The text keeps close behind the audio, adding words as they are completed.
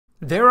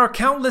There are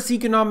countless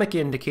economic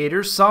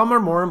indicators, some are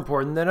more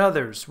important than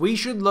others. We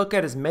should look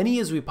at as many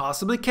as we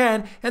possibly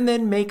can and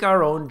then make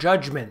our own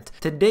judgment.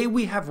 Today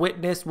we have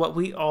witnessed what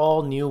we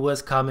all knew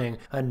was coming.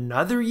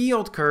 Another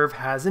yield curve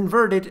has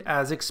inverted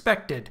as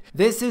expected.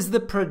 This is the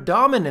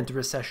predominant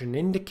recession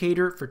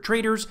indicator for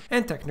traders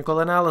and technical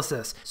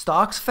analysis.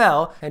 Stocks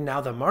fell and now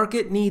the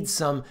market needs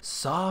some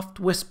soft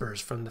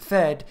whispers from the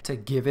Fed to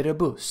give it a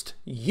boost.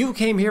 You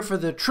came here for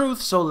the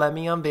truth, so let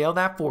me unveil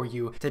that for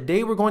you.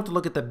 Today we're going to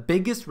look at the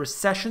biggest recession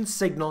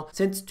signal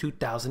since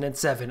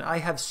 2007. I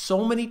have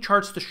so many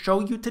charts to show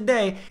you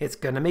today, it's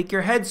gonna make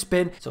your head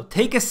spin, so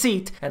take a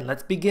seat and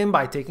let's begin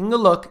by taking a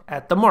look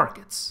at the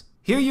markets.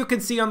 Here you can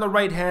see on the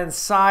right hand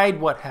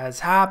side what has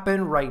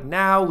happened. Right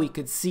now we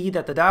could see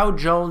that the Dow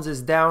Jones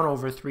is down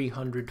over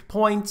 300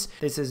 points.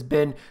 This has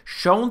been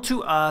shown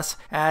to us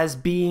as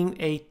being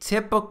a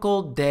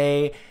typical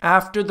day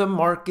after the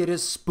market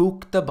is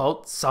spooked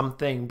about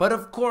something. But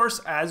of course,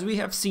 as we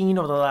have seen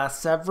over the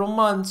last several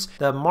months,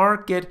 the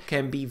market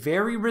can be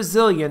very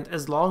resilient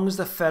as long as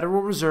the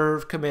Federal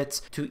Reserve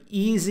commits to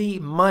easy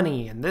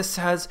money. And this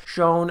has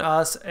shown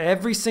us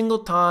every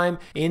single time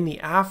in the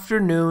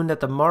afternoon that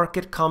the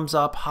market comes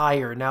up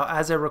higher. Now,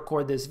 as I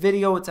record this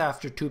video, it's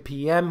after 2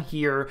 p.m.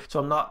 here, so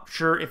I'm not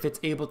sure if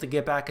it's able to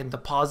get back into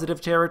positive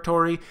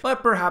territory,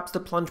 but perhaps the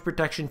plunge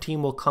protection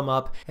team will come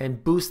up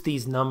and boost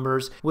these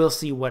numbers. We'll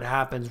see what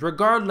happens.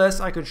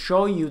 Regardless, I could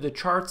show you the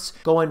charts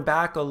going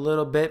back a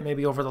little bit,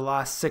 maybe over the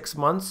last 6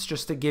 months,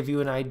 just to give you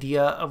an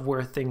idea of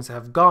where things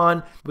have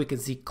gone. We can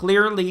see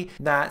clearly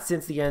that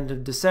since the end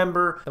of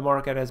December, the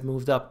market has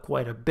moved up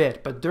quite a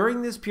bit. But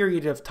during this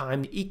period of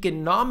time, the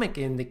economic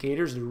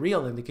indicators, the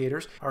real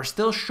indicators, are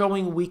still showing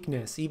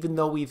weakness, even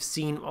though we've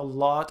seen a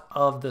lot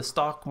of the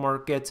stock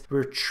markets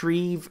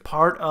retrieve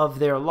part of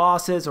their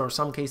losses, or in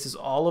some cases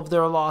all of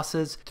their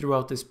losses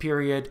throughout this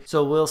period.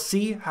 So we'll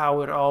see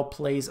how it all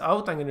plays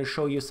out. I'm going to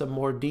show you some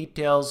more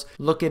details.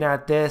 Looking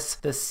at this,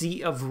 the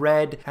sea of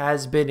red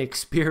has been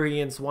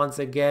experienced once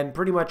again.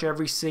 Pretty much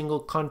every single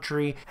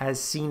country has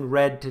seen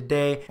red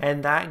today,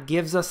 and that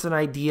gives us an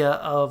idea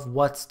of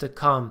what's to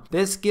come.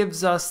 This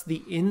gives us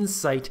the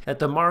insight that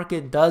the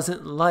market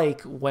doesn't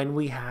like when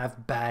we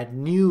have bad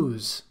news.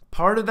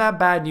 Part of that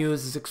bad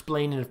news is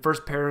explained in the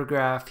first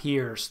paragraph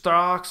here.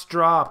 Stocks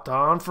dropped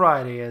on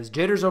Friday as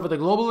jitters over the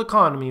global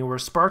economy were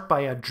sparked by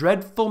a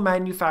dreadful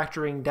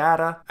manufacturing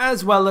data,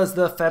 as well as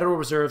the Federal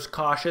Reserve's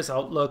cautious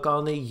outlook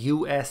on the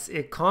U.S.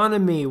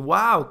 economy.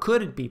 Wow,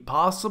 could it be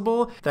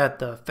possible that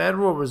the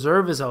Federal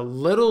Reserve is a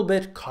little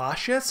bit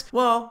cautious?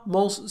 Well,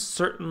 most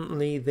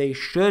certainly they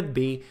should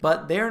be,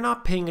 but they're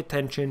not paying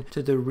attention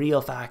to the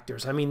real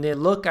factors. I mean, they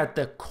look at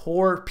the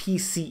core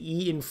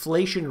PCE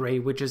inflation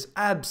rate, which is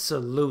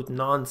absolute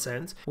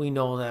nonsense. We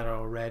know that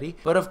already.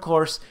 But of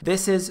course,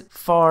 this is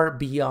far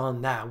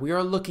beyond that. We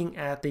are looking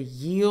at the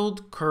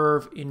yield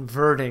curve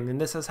inverting, and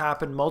this has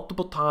happened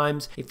multiple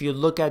times. If you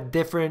look at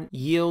different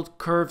yield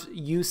curves,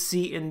 you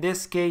see in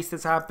this case,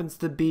 this happens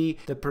to be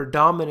the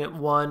predominant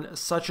one,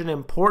 such an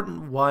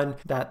important one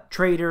that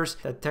traders,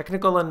 that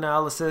technical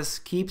analysis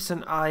keeps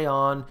an eye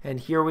on. And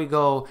here we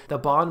go. The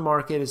bond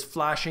market is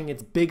flashing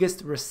its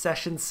biggest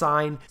recession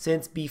sign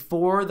since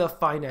before the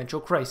financial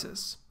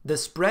crisis. The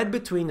spread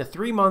between the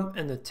 3-month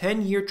and the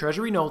 10-year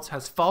Treasury notes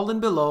has fallen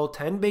below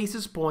 10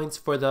 basis points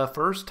for the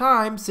first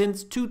time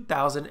since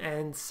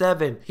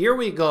 2007. Here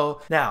we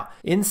go. Now,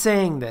 in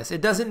saying this,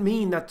 it doesn't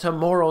mean that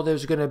tomorrow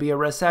there's going to be a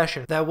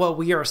recession, that what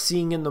we are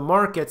seeing in the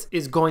markets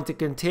is going to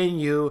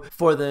continue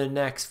for the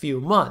next few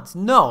months.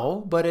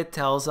 No, but it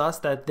tells us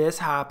that this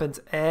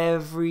happens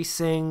every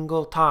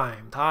single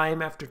time,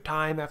 time after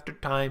time after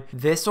time.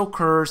 This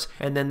occurs,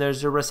 and then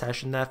there's a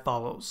recession that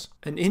follows.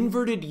 An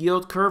inverted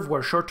yield curve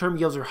where short-term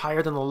yields are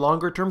higher than the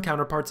longer-term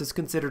counterparts is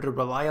considered a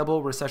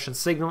reliable recession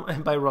signal,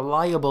 and by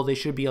reliable they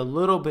should be a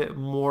little bit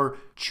more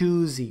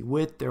choosy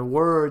with their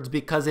words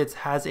because it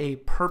has a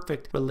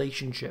perfect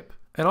relationship.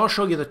 And I'll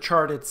show you the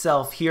chart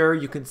itself here.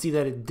 You can see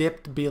that it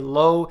dipped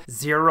below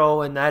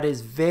 0, and that is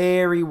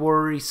very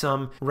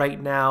worrisome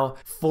right now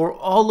for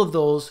all of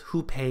those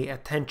who pay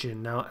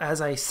attention. Now,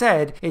 as I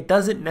said, it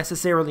doesn't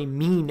necessarily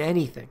mean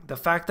anything. The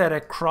fact that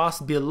it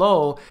crossed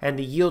below and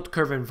the yield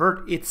curve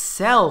invert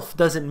itself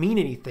doesn't mean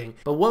anything.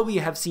 But what we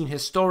have seen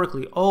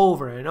historically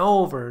over and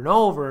over and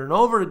over and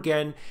over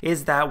again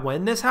is that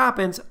when this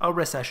happens, a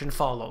recession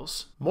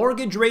follows.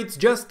 Mortgage rates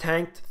just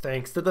tanked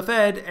thanks to the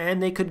Fed,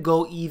 and they could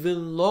go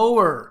even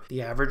lower.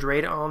 The average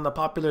rate on the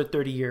popular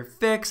 30-year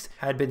fixed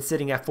had been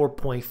sitting at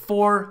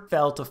 4.4,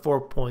 fell to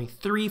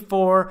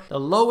 4.34, the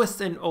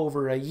lowest in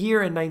over a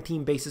year and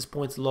 19 basis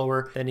points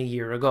lower than a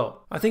year ago.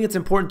 I think it's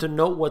important to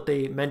note what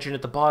they mentioned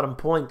at the bottom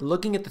point.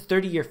 Looking at the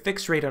 30-year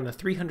fixed rate on a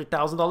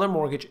 $300,000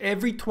 mortgage,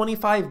 every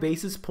 25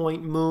 basis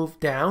point move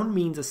down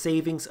means a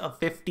savings of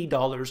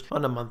 $50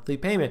 on a monthly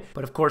payment.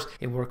 But of course,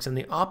 it works in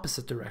the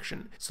opposite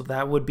direction. So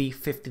that would be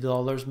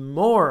 $50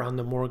 more on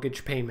the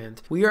mortgage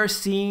payment. We are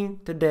seeing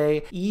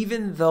today,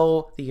 even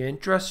though the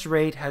interest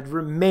rate had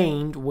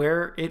remained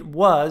where it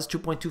was,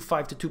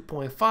 2.25 to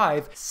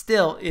 2.5,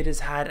 still it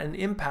has had an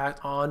impact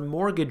on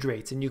mortgage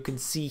rates. And you can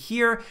see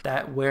here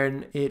that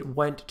when it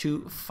went to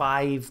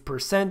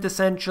 5%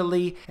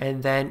 essentially,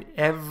 and then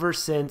ever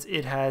since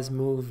it has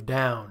moved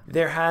down.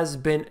 There has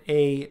been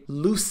a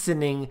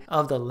loosening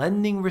of the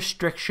lending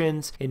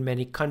restrictions in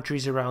many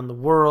countries around the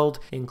world,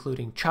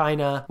 including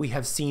China. We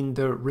have seen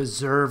the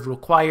reserve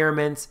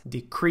requirements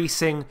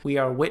decreasing. We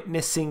are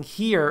witnessing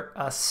here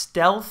a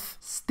stealth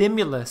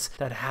stimulus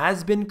that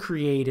has been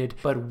created,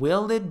 but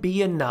will it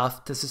be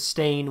enough to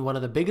sustain one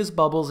of the biggest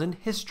bubbles in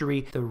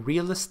history, the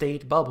real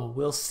estate bubble?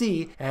 We'll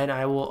see, and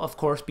I will of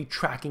course be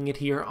tracking it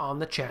here on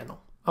the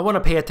channel. I want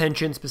to pay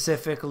attention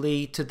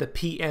specifically to the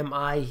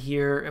PMI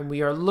here, and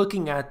we are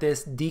looking at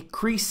this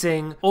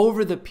decreasing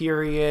over the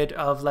period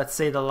of, let's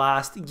say, the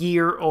last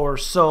year or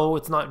so.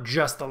 It's not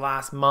just the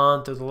last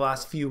month or the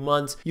last few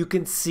months. You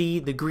can see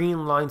the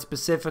green line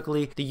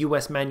specifically, the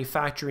US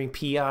manufacturing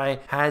PI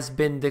has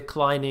been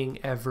declining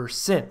ever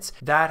since.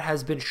 That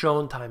has been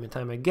shown time and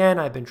time again.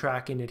 I've been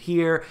tracking it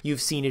here.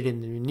 You've seen it in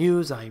the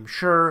news, I'm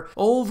sure.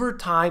 Over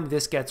time,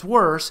 this gets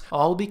worse,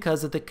 all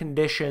because of the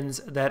conditions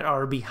that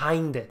are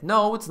behind it.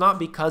 No, it's not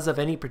because of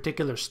any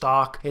particular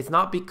stock. It's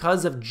not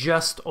because of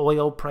just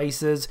oil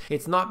prices.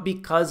 It's not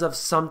because of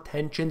some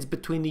tensions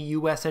between the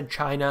US and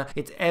China.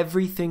 It's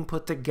everything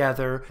put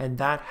together, and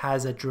that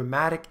has a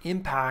dramatic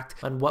impact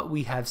on what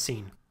we have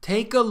seen.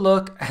 Take a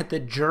look at the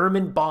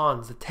German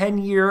bonds. The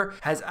 10-year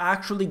has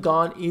actually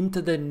gone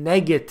into the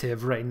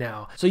negative right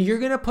now. So you're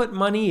going to put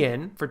money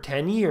in for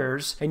 10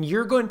 years and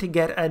you're going to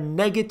get a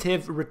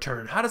negative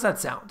return. How does that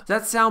sound? Does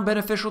that sound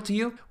beneficial to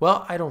you?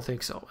 Well, I don't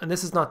think so. And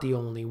this is not the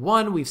only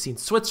one. We've seen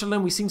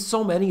Switzerland. We've seen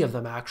so many of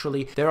them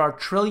actually. There are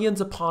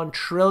trillions upon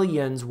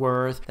trillions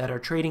worth that are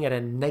trading at a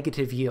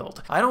negative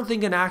yield. I don't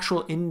think an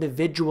actual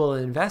individual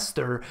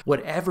investor would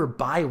ever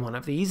buy one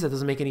of these. That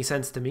doesn't make any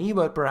sense to me,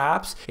 but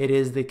perhaps it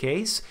is the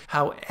case.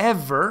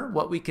 However,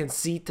 what we can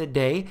see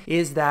today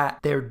is that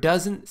there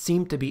doesn't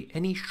seem to be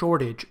any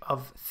shortage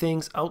of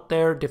things out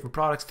there, different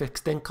products,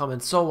 fixed income,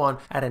 and so on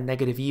at a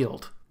negative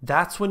yield.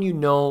 That's when you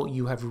know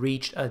you have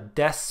reached a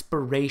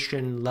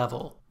desperation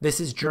level. This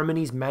is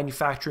Germany's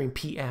manufacturing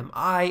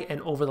PMI,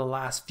 and over the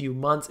last few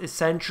months,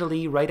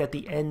 essentially right at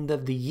the end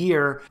of the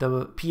year,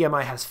 the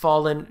PMI has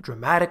fallen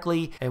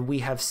dramatically, and we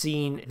have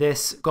seen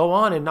this go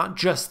on, and not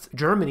just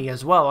Germany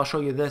as well. I'll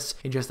show you this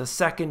in just a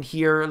second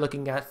here,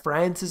 looking at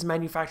France's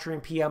manufacturing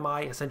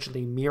PMI,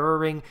 essentially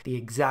mirroring the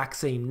exact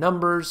same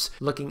numbers,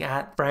 looking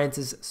at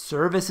France's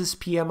services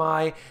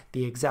PMI,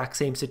 the exact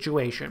same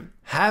situation.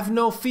 Have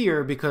no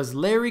fear, because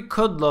Larry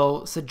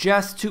Kudlow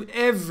suggests to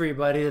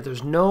everybody that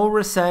there's no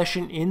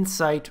recession in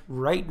sight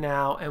right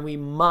now, and we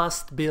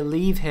must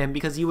believe him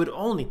because he would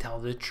only tell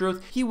the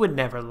truth. He would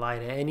never lie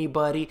to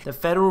anybody. The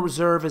Federal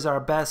Reserve is our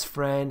best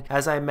friend.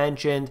 As I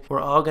mentioned, we're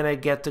all gonna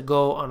get to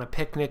go on a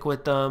picnic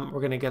with them.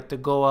 We're gonna get to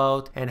go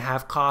out and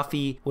have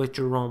coffee with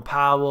Jerome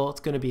Powell.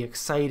 It's gonna be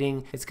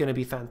exciting. It's gonna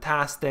be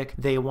fantastic.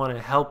 They want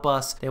to help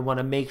us. They want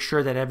to make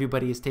sure that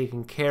everybody is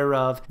taken care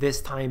of.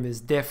 This time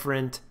is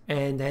different.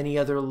 And any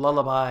other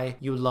lullaby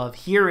you love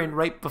hearing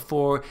right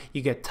before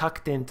you get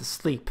tucked in to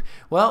sleep.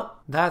 Well,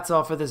 that's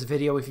all for this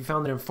video. If you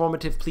found it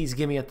informative, please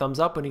give me a thumbs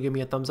up. When you give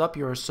me a thumbs up,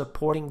 you're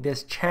supporting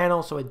this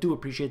channel, so I do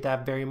appreciate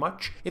that very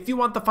much. If you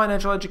want the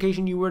financial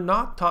education you were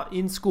not taught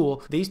in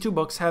school, these two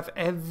books have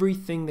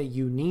everything that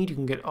you need. You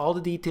can get all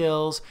the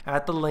details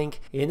at the link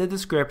in the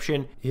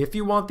description. If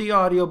you want the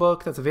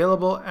audiobook, that's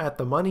available at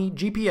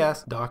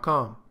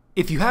themoneygps.com.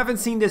 If you haven't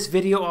seen this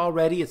video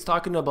already, it's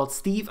talking about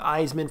Steve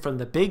Eisman from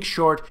The Big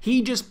Short.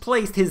 He just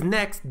placed his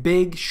next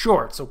big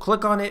short, so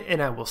click on it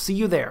and I will see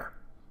you there.